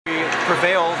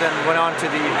prevailed and went on to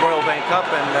the Royal Bank Cup,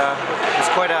 and it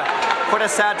was quite a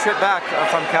sad trip back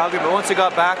from Calgary. But once we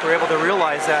got back, we were able to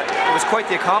realize that it was quite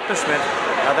the accomplishment.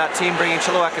 That team bringing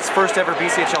Chilliwack its first ever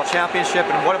BCHL championship,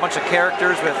 and what a bunch of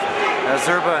characters with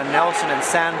Zerba and Nelson and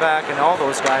Sandback and all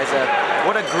those guys.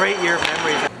 What a great year of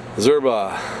memories.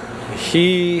 Zerba,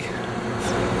 he's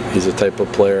a type of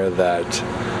player that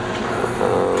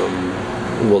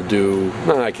will do,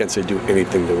 I can't say do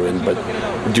anything to win, but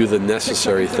do the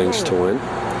necessary things to win.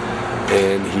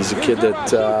 And he's a kid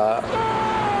that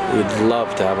you'd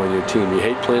love to have on your team. You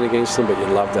hate playing against him, but you'd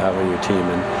love to have on your team.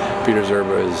 And Peter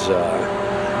Zerba is,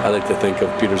 I like to think of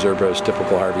Peter Zerba as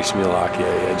typical Harvey Smielaki.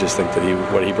 I just think that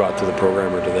what he brought to the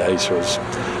program or to the ice was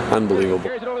unbelievable.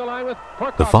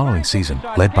 The following season,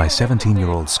 led by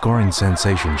 17-year-old scoring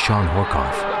sensation Shawn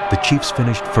Horcoff, the Chiefs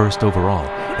finished first overall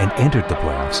and entered the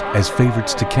playoffs as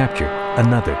favorites to capture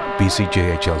another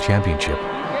BCJHL championship.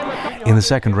 In the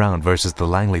second round versus the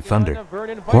Langley Thunder,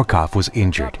 Horcoff was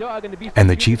injured, and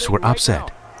the Chiefs were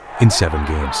upset in 7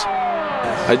 games.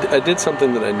 I did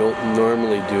something that I don't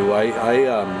normally do.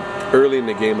 Early in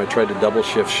the game, I tried to double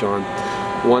shift Shawn.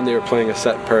 One, they were playing a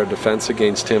set pair of defense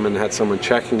against him and had someone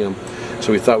checking him,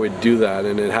 so we thought we'd do that,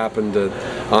 and it happened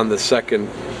on the second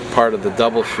part of the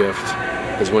double shift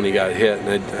is when he got hit,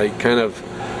 and I kind of,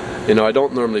 I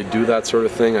don't normally do that sort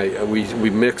of thing. We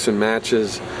mix and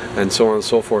matches and so on and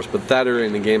so forth, but that early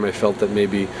in the game I felt that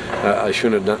maybe I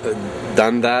shouldn't have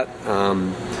done that,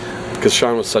 because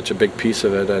Shawn was such a big piece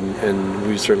of it, and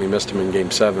we certainly missed him in Game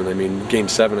 7. I mean, Game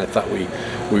 7 I thought we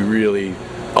really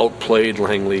outplayed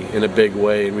Langley in a big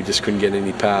way, and we just couldn't get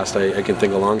any past. I can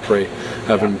think of Longpre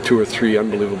having 2 or 3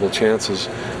 unbelievable chances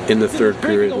in the third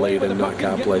period late and not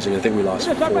capitalizing. I think we lost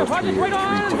 4-3 or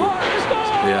 3-2.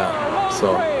 Yeah.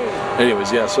 So,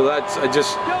 anyways, yeah. So that's that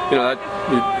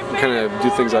you kind of do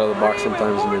things out of the box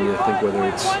sometimes, and then you think whether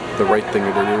it's the right thing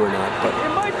to do or not. But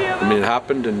I mean, it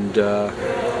happened, and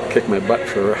kicked my butt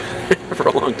for for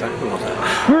a long time.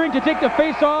 Clearing to take the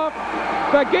face off.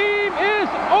 The game is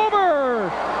over,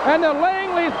 and the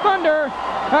Langley Thunder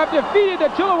have defeated the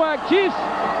Chilliwack Chiefs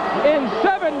in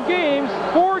 7 games,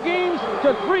 4 games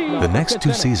to 3. The next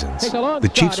 2 seasons, the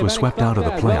Chiefs were swept out of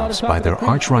the playoffs by their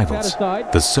arch rivals,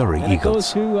 the Surrey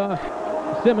Eagles. To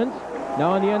Simmons,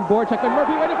 now on the end board, check on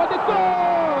Murphy, waiting for the score!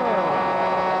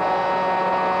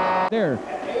 There,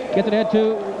 gets it ahead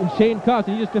to Shane Cox,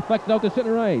 and he just deflects it out to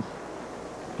center ice.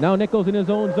 Now Nichols in his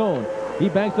own zone. He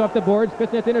banks off the boards.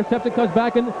 Spitsnetz intercepts it, comes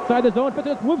back inside the zone.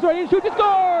 Spitsnetz moves right in, shoots, and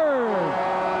scores!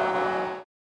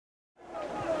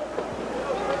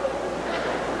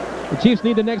 The Chiefs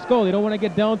need the next goal. They don't want to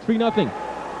get down 3-0.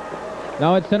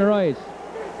 Now it's center ice.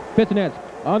 Spitsnetz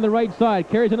on the right side,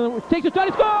 carries another, takes a shot,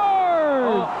 he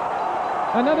scores!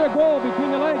 Another goal between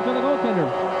the legs of the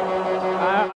goaltender.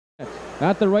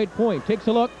 At the right point, takes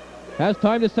a look, has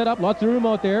time to set up, lots of room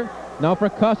out there. Now for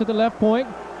Cuss at the left point.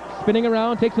 Spinning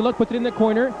around, takes a look, puts it in the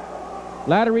corner.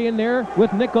 Lattery in there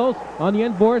with Nichols on the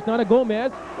end boards, not a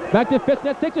Gomez. Back to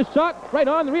Spitsnetz, takes a shot, right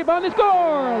on the rebound, they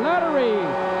score! Lattery!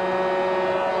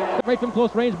 Right from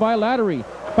close range by Lattery.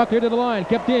 Puck here to the line,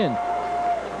 kept in.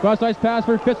 Cross-ice pass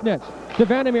for Spitsnetz. To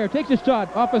Vandermeer, takes a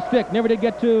shot off a stick, never did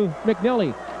get to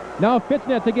McNelly. Now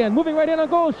Spitsnetz again, moving right in on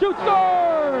goal, shoots,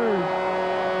 scores!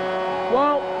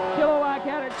 Well, Chilliwack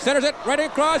had it. Centers it right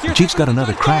across. The Chiefs got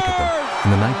another crack at them in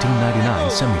the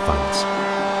 1999 semifinals.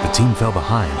 The team fell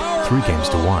behind 3 games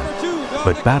to 1,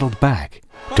 but battled back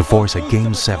to force a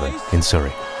Game 7 in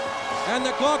Surrey.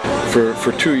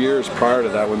 For 2 years prior to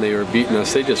that, when they were beating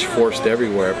us, they just forced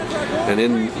everywhere, and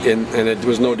and it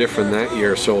was no different that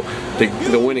year. So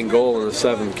the winning goal in the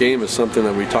 7th game is something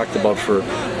that we talked about for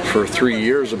 3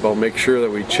 years, about make sure that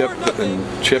we chip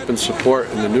and support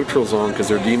in the neutral zone because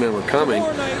their D-men were coming,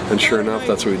 and sure enough,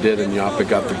 that's what we did, and Yopik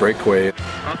got the breakaway.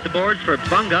 Off the boards for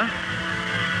Bunga.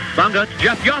 Bunga,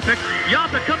 Jeff Yopik.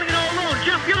 Yopik coming in all alone.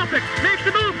 Jeff Yopik makes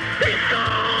the move. He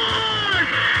scores!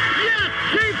 Yes,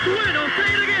 Chiefs win. I'll say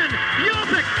it again.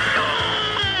 Yopik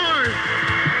scores!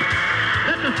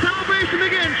 That's a celebration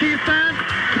again, Chiefs fans.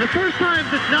 For the first time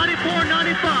since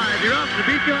 94-95, you're up to the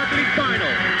BC Hockey League final.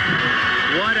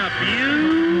 What a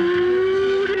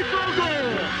beautiful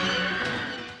goal!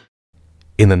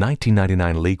 In the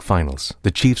 1999 league finals,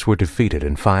 the Chiefs were defeated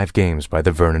in 5 games by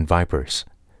the Vernon Vipers.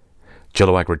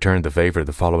 Chilliwack returned the favor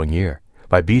the following year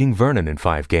by beating Vernon in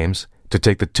 5 games to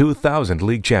take the 2000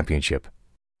 league championship.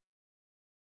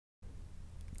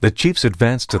 The Chiefs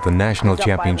advanced to the national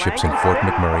championships in Fort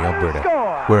McMurray, Alberta,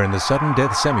 where in the sudden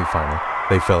death semifinal,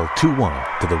 they fell 2-1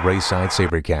 to the Rayside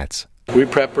SaberCats. We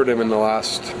peppered him in the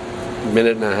last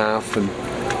minute and a half, and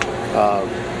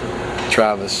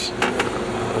Travis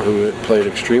who played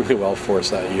extremely well for us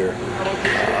that year.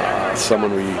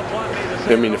 Someone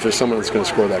I mean, if there's someone that's going to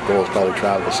score that goal, it's probably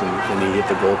Travis, and he hit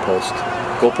the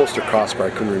goalpost or crossbar, I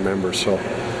couldn't remember. So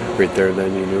right there,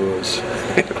 then you knew it was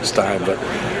it was time. But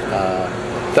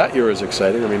that year was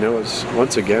exciting. I mean, it was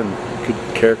once again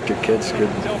good character kids, good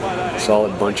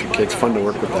solid bunch of kids, fun to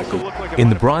work with that group. In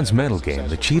the bronze medal game,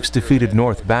 the Chiefs defeated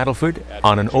North Battleford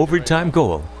on an overtime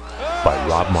goal by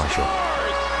Rob Marshall.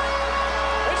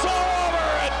 It's all over,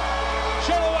 and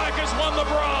Chilliwack has won the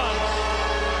bronze.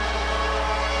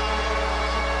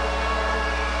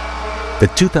 The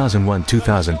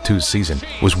 2001-2002 season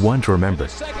was one to remember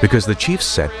because the Chiefs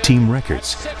set team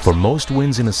records for most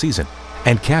wins in a season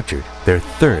and captured their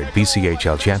third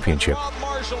BCHL championship.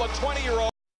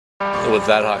 With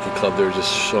that hockey club, there were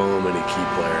just so many key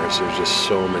players. There's just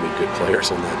so many good players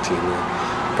on that team.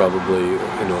 Probably,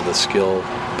 the skill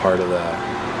part of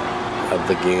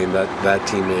the game, that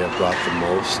team may have brought the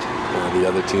most. The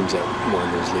other teams that won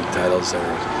those league titles,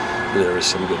 there was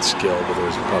some good skill, but there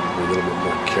was probably a little bit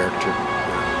more character.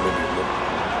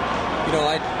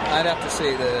 I'd have to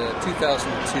say the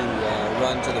 2002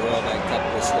 run to the Royal Bank Cup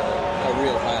was a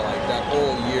real highlight. That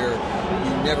whole year,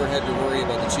 you never had to worry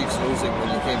about the Chiefs losing when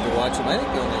you came to watch them. I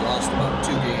think they only lost about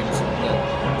 2 games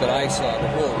that I saw the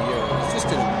whole year. It was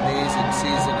just an amazing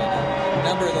season, and a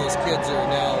number of those kids are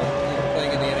now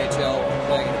playing in the NHL,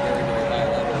 playing at a very, very high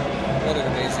level. What an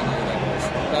amazing year that was.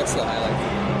 That's the highlight for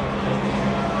me.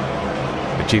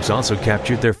 The Chiefs also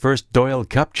captured their first Doyle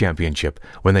Cup championship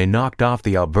when they knocked off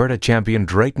the Alberta champion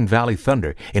Drayton Valley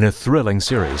Thunder in a thrilling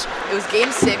series. It was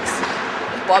Game 6.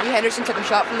 Bobby Henderson took a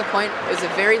shot from the point. It was a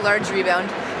very large rebound.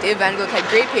 Dave Van Gogh had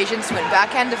great patience, went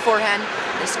backhand to forehand,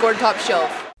 and scored top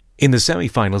shelf. In the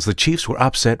semifinals, the Chiefs were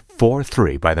upset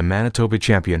 4-3 by the Manitoba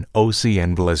champion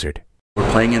OCN Blizzard. We're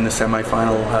playing in the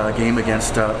semifinal game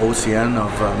against OCN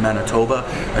of Manitoba,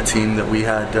 a team that we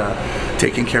had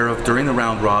taken care of during the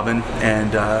round robin,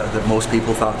 and that most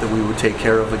people thought that we would take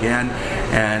care of again.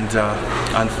 And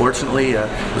unfortunately,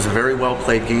 it was a very well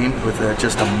played game with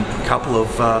just a couple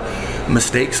of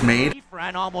mistakes made.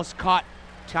 Fran almost caught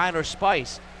Tyler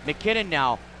Spice. McKinnon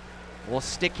now will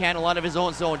stick handle out of his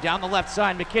own zone down the left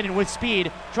side. McKinnon with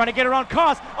speed, trying to get around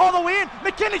Koss all the way in.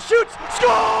 McKinnon shoots,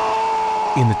 score!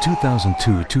 In the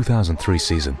 2002-2003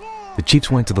 season, the Chiefs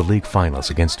went to the league finals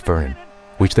against Vernon,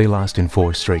 which they lost in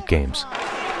 4 straight games.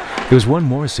 There was one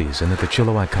more season at the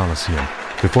Chilliwack Coliseum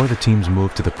before the teams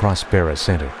moved to the Prospera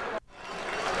Centre.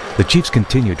 The Chiefs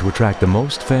continued to attract the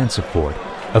most fan support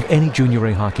of any junior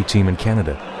A hockey team in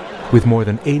Canada, with more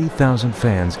than 80,000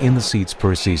 fans in the seats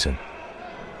per season.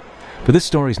 But this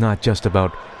story is not just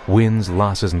about wins,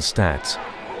 losses, and stats.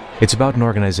 It's about an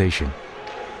organization,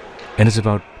 and it's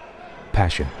about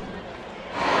passion.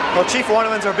 Well, Chief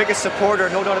Wanawan's our biggest supporter,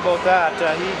 no doubt about that.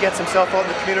 He gets himself out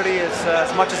in the community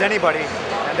as much as anybody,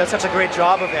 and does such a great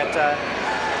job of it.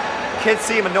 Kids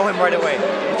see him and know him right away.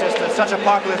 He's just such a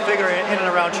popular figure in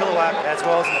and around Chilliwack, as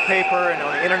well as in the paper and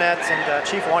on the internet. And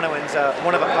Chief Wanawan's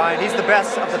one of a kind. He's the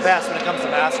best of the best when it comes to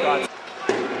mascots.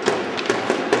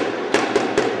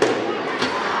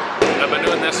 I've been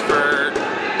doing this for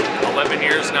 11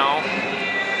 years now.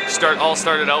 All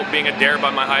started out being a dare by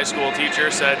my high school teacher.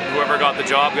 Said whoever got the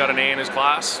job got an A in his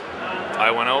class.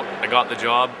 I went out, I got the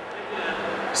job.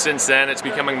 Since then, it's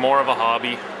becoming more of a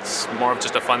hobby. It's more of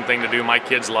just a fun thing to do. My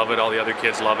kids love it, all the other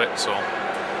kids love it, so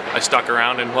I stuck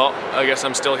around, and well, I guess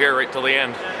I'm still here right till the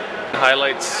end.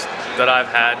 Highlights that I've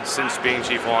had since being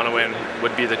Chief Wanawan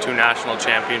would be the 2 national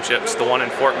championships, the one in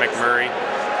Fort McMurray,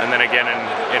 and then again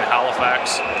in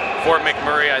Halifax. Fort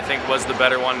McMurray, I think, was the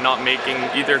better one, not making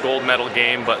either gold medal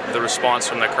game, but the response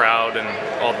from the crowd and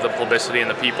all the publicity and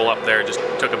the people up there just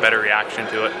took a better reaction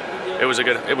to it. It was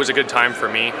a good time for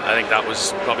me. I think that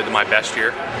was probably my best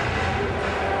year.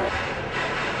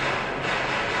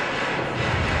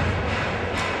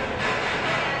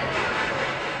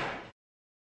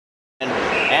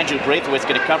 Andrew Braithwaite's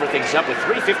going to cover things up with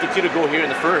 3:52 to go here in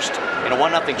the first, and a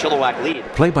 1-0 Chilliwack lead.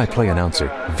 Play-by-play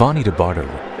announcer Vonnie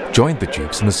DeBartolo joined the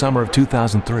Chiefs in the summer of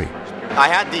 2003. I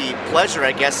had the pleasure,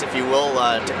 I guess, if you will,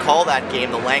 to call that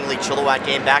game, the Langley-Chilliwack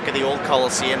game, back at the old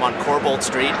Coliseum on Corbould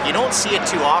Street. You don't see it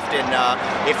too often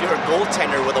if you're a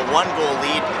goaltender with a 1-goal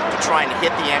lead to try and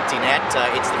hit the empty net.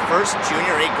 It's the first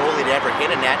junior A goalie to ever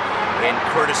hit a net in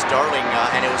Curtis Darling,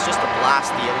 and it was just a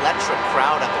blast. The electric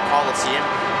crowd at the Coliseum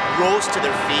rose to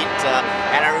their feet,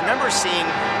 and I remember seeing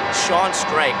Sean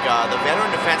Strike, the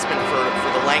veteran defenseman for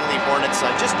the Langley Hornets,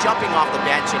 just jumping off the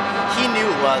bench, and he knew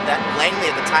that Langley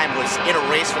at the time was in a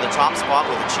race for the top spot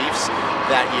with the Chiefs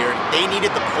that year. They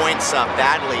needed the points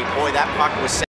badly. Boy, that puck was